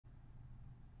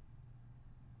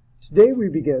Today we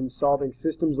begin solving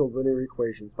systems of linear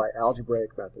equations by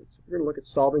algebraic methods. We're going to look at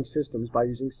solving systems by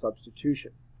using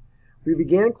substitution. We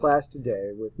began class today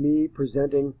with me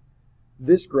presenting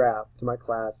this graph to my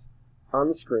class on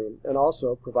the screen and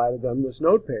also provided them this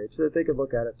note page so that they could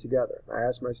look at it together. I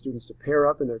asked my students to pair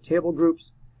up in their table groups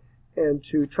and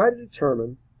to try to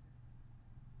determine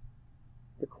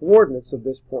the coordinates of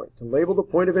this point, to label the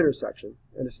point of intersection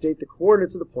and to state the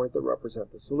coordinates of the point that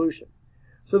represent the solution.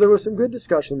 So there was some good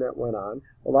discussion that went on.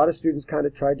 A lot of students kind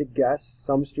of tried to guess.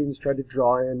 Some students tried to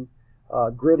draw in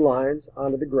grid lines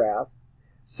onto the graph.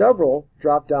 Several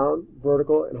dropped down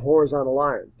vertical and horizontal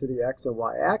lines to the x and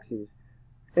y axes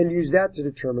and used that to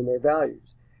determine their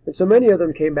values. And so many of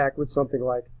them came back with something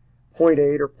like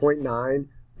 0.8 or 0.9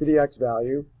 for the x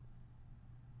value,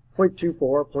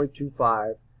 0.24,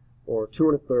 0.25, or 2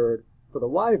 1/3 for the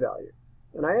y value.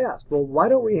 And I asked, well, why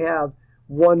don't we have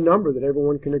one number that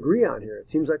everyone can agree on here? It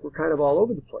seems like we're kind of all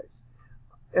over the place.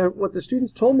 And what the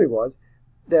students told me was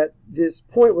that this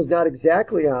point was not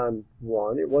exactly on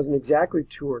 1, it wasn't exactly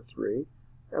 2 or 3,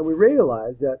 and we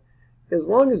realized that as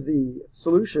long as the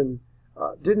solution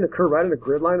didn't occur right on the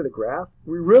grid line of the graph,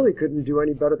 we really couldn't do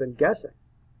any better than guessing.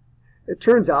 It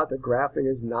turns out that graphing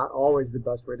is not always the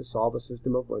best way to solve a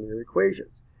system of linear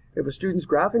equations. If a student's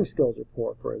graphing skills are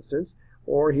poor, for instance,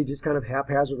 or he just kind of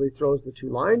haphazardly throws the two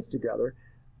lines together,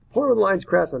 the point where the lines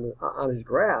cross on his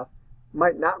graph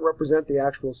might not represent the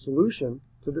actual solution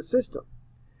to the system.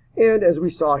 And as we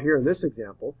saw here in this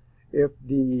example, if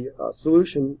the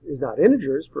solution is not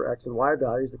integers for x and y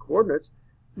values, the coordinates,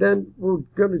 then we're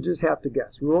going to just have to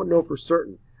guess. We won't know for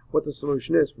certain what the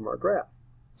solution is from our graph.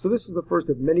 So this is the first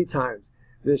of many times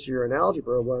this year in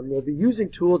algebra when we'll be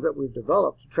using tools that we've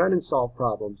developed to try and solve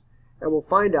problems, and we'll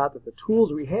find out that the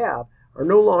tools we have are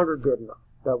no longer good enough,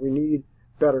 that we need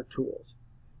better tools.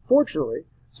 Fortunately,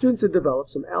 students have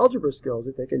developed some algebra skills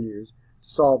that they can use to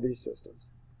solve these systems.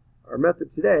 Our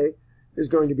method today is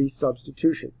going to be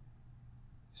substitution.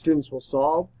 Students will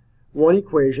solve one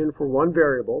equation for one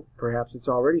variable, perhaps it's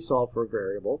already solved for a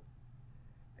variable,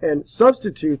 and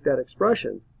substitute that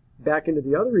expression back into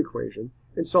the other equation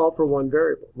and solve for one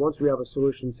variable. Once we have a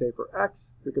solution, say for x,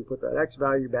 we can put that x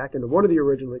value back into one of the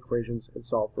original equations and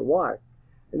solve for y.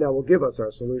 And that will give us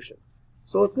our solution.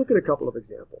 So let's look at a couple of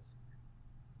examples.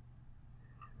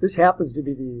 This happens to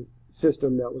be the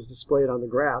system that was displayed on the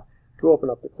graph to open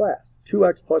up the class.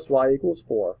 2x plus y equals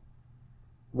 4.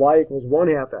 Y equals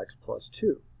 1/2 x plus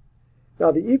 2.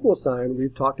 Now the equal sign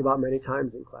we've talked about many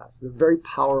times in class. It's a very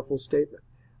powerful statement.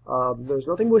 There's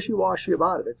nothing wishy-washy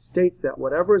about it. It states that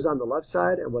whatever is on the left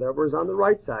side and whatever is on the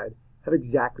right side have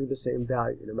exactly the same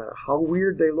value, no matter how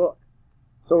weird they look.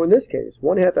 So in this case,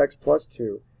 1/2 x plus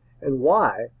 2 and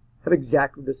y have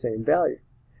exactly the same value.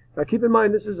 Now keep in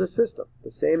mind this is a system. The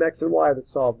same x and y that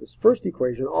solved this first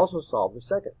equation also solved the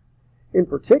second. In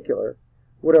particular,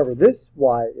 whatever this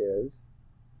y is,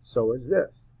 so is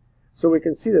this. So we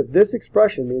can see that this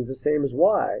expression means the same as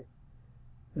y.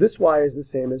 This y is the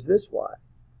same as this y.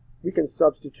 We can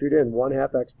substitute in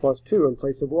 1/2 x plus 2 in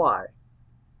place of y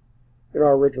in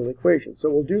our original equation.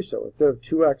 So we'll do so. Instead of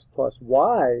 2x plus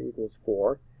y equals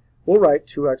 4, we'll write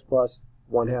 2x plus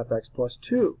 1/2 x plus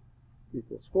 2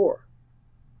 equals 4.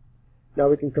 Now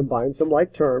we can combine some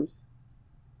like terms.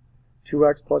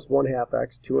 2x plus 1/2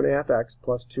 x, 2.5 x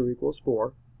plus 2 equals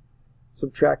 4.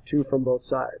 Subtract 2 from both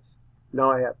sides.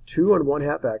 Now I have 2 and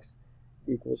 1/2 x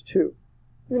equals 2.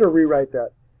 I'm going to rewrite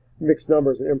that mixed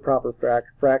numbers and improper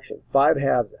fraction.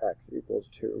 5/2 x equals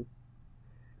 2.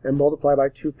 And multiply by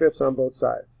 2/5 on both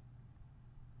sides.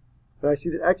 And I see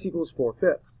that x equals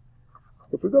 4/5.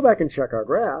 If we go back and check our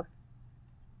graph,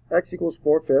 x equals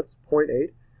 4/5,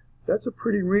 0.8, that's a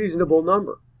pretty reasonable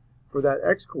number for that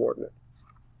x coordinate.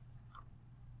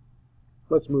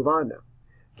 Let's move on now.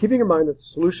 Keeping in mind that the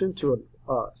solution to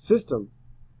a system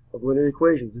of linear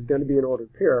equations is going to be an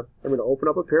ordered pair, I'm going to open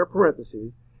up a pair of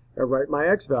parentheses and write my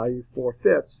x value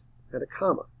 4/5 and a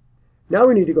comma. Now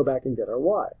we need to go back and get our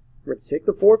y. We're going to take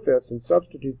the 4/5 and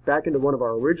substitute back into one of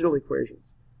our original equations.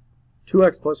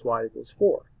 2x plus y equals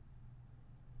 4.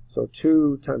 So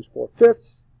 2 times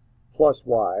 4/5 plus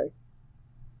y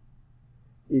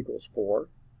equals 4.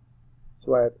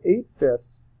 So I have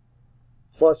 8/5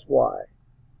 plus y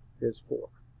is 4.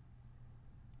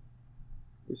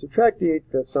 We subtract the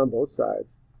 8/5 on both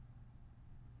sides.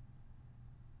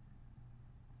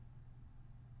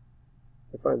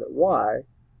 I find that y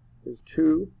is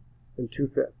 2 and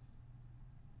 2/5.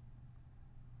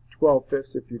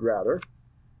 12/5 if you'd rather.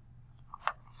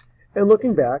 And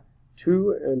looking back,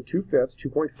 2 and 2/5,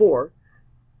 2.4,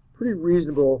 pretty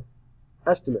reasonable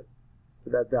estimate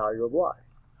for that value of y.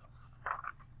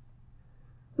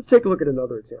 Let's take a look at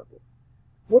another example.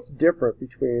 What's different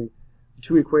between the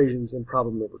two equations in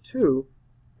problem number 2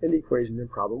 and the equation in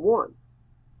problem 1?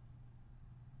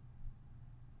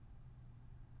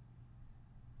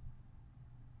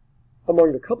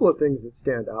 Among a couple of things that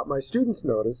stand out, my students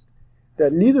noticed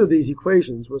that neither of these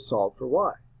equations was solved for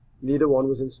y. Neither one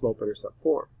was in slope-intercept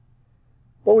form.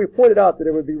 Well, we pointed out that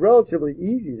it would be relatively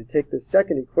easy to take this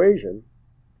second equation,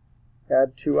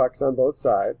 add 2x on both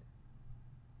sides,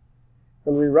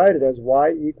 and rewrite it as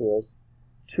y equals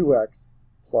 2x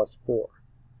plus 4.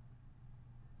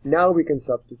 Now we can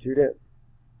substitute in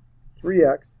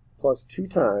 3x plus 2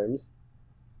 times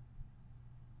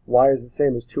y is the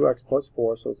same as 2x plus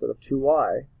 4, so instead of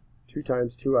 2y, 2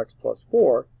 times 2x plus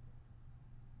 4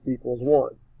 equals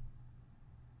 1.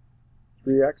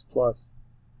 3x plus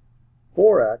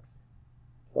 4x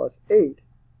plus 8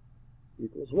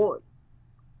 equals 1.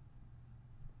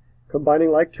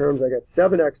 Combining like terms, I get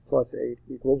 7x plus 8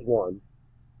 equals 1.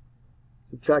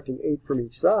 Subtracting 8 from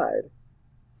each side,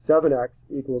 7x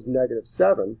equals negative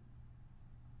 7,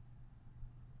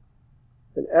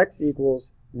 and x equals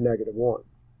negative 1.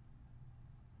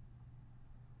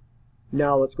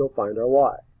 Now let's go find our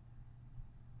y.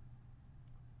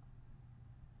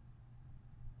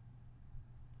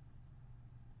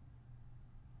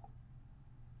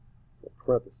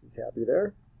 Parentheses happy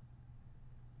there.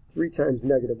 3 times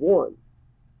negative 1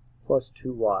 plus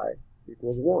 2y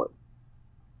equals 1.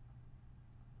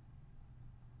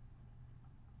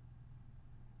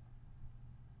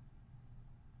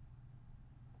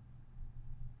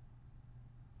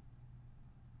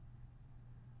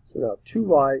 So now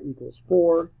 2y equals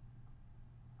 4,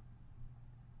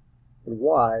 and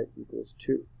y equals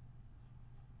 2.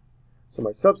 So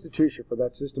my substitution for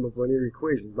that system of linear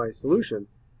equations, my solution,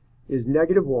 is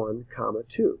negative 1, comma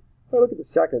 2. If I look at the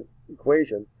second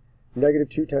equation, negative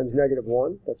 2 times negative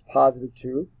 1, that's positive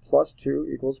 2, plus 2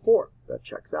 equals 4. That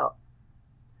checks out.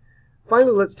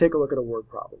 Finally, let's take a look at a word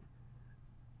problem.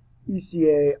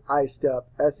 ECA, ISTEP,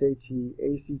 SAT,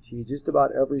 ACT, just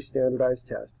about every standardized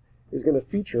test is going to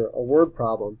feature a word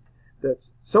problem that's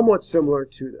somewhat similar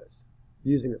to this,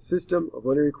 using a system of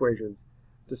linear equations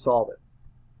to solve it.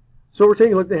 So we're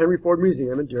taking a look at the Henry Ford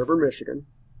Museum in Dearborn, Michigan.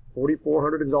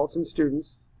 4,400 adults and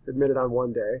students admitted on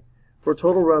one day for a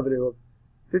total revenue of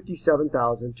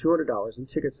 $57,200 in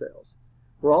ticket sales.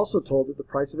 We're also told that the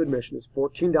price of admission is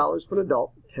 $14 for an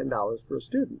adult and $10 for a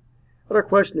student. And our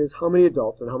question is, how many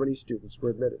adults and how many students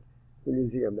were admitted to the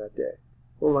museum that day?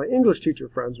 Well, my English teacher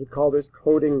friends would call this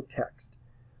coding text.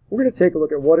 We're going to take a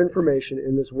look at what information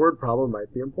in this word problem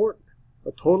might be important.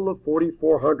 A total of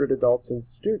 4,400 adults and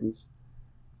students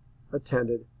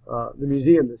attended the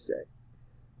museum this day.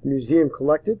 The museum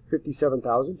collected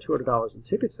 $57,200 in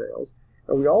ticket sales,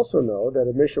 and we also know that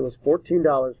admission was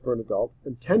 $14 for an adult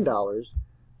and $10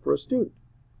 for a student.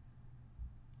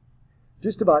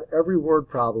 Just about every word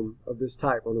problem of this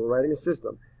type, when we're writing a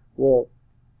system, will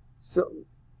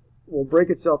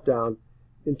break itself down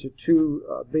into two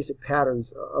basic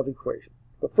patterns of equation.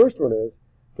 The first one is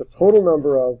the total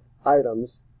number of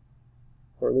items,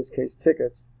 or in this case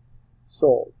tickets,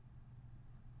 sold.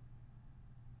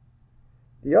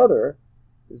 The other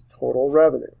is total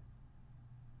revenue.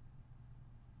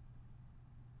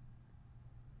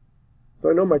 So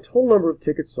I know my total number of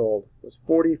tickets sold was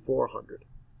 4,400.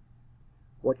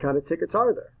 What kind of tickets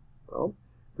are there? Well,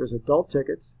 there's adult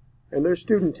tickets and there's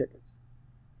student tickets.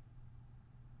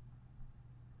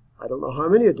 I don't know how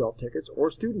many adult tickets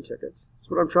or student tickets. That's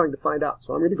what I'm trying to find out.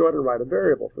 So I'm going to go ahead and write a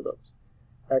variable for those.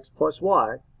 X plus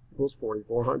y equals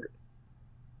 4,400.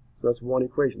 So that's one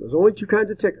equation. There's only two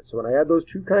kinds of tickets. So when I add those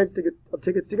two kinds of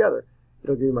tickets together,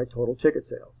 it'll give me my total ticket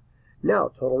sales. Now,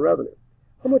 total revenue.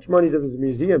 How much money does the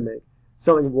museum make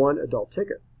selling one adult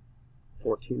ticket?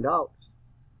 $14.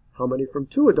 How many from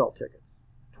two adult tickets?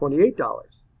 $28.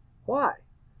 Why?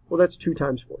 Well, that's 2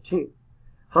 times 14.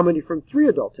 How many from 3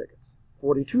 adult tickets?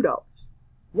 $42.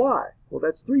 Why? Well,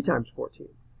 that's 3 times 14.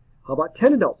 How about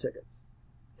 10 adult tickets?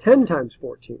 10 times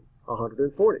 14,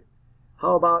 140.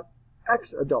 How about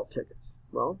X adult tickets?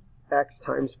 Well, X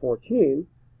times 14,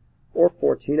 or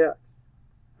 14X.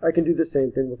 I can do the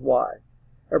same thing with Y.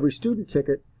 Every student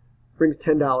ticket brings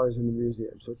 $10 in the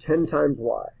museum, so 10 times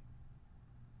Y.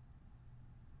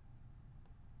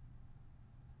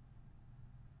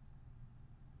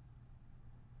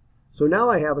 So now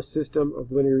I have a system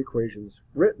of linear equations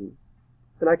written,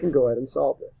 and I can go ahead and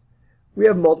solve this. We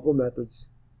have multiple methods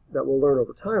that we'll learn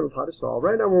over time of how to solve.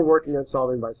 Right now we're working on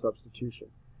solving by substitution.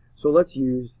 So let's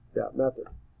use that method.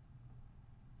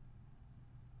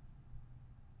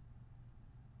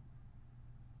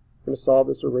 I'm going to solve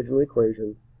this original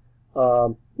equation.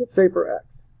 Let's say for x.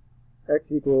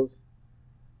 x equals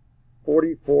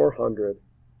 4,400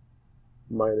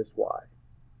 minus y.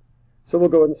 So we'll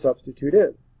go ahead and substitute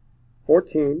in.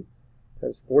 14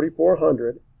 times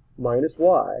 4,400 minus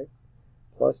y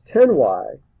plus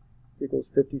 10y equals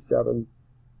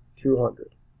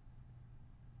 57,200.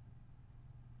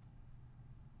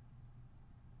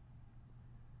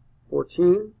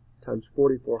 Fourteen times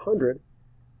 4,400,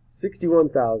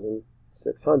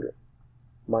 61,600,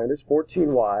 minus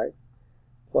 14y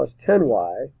plus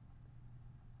 10y,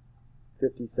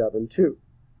 57,200.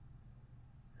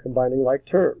 Combining like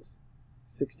terms,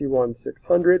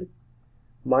 61,600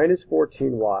 minus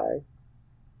 14y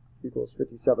equals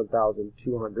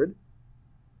 57,200.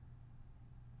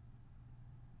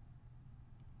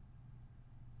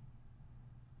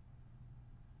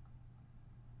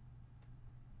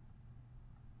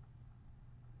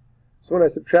 So when I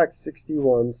subtract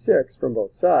 61,600 from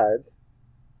both sides,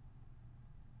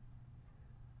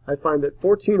 I find that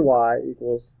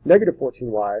negative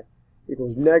 14y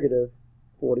equals negative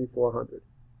 4,400.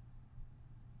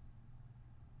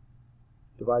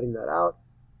 Dividing that out,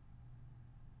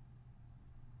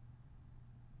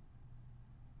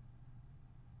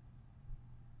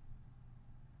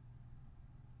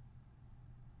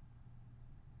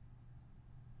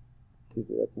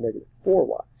 that's negative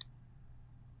 4y.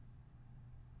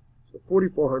 So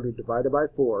 4,400 divided by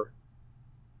 4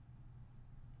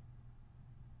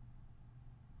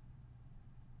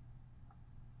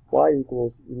 y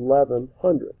equals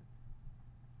 1,100.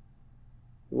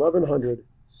 1,100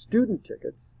 student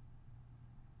tickets.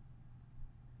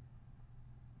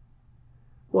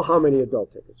 Well, how many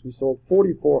adult tickets? We sold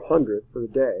 4,400 for the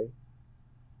day.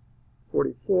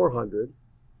 4,400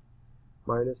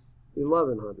 minus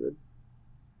 1,100.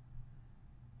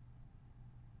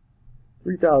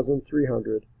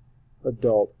 3,300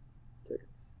 adult tickets.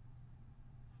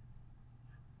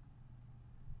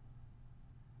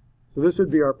 So this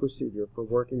would be our procedure for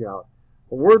working out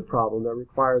a word problem that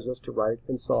requires us to write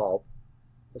and solve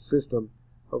a system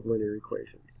of linear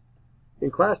equations.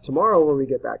 In class tomorrow, when we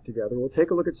get back together, we'll take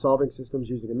a look at solving systems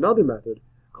using another method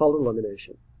called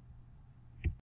elimination.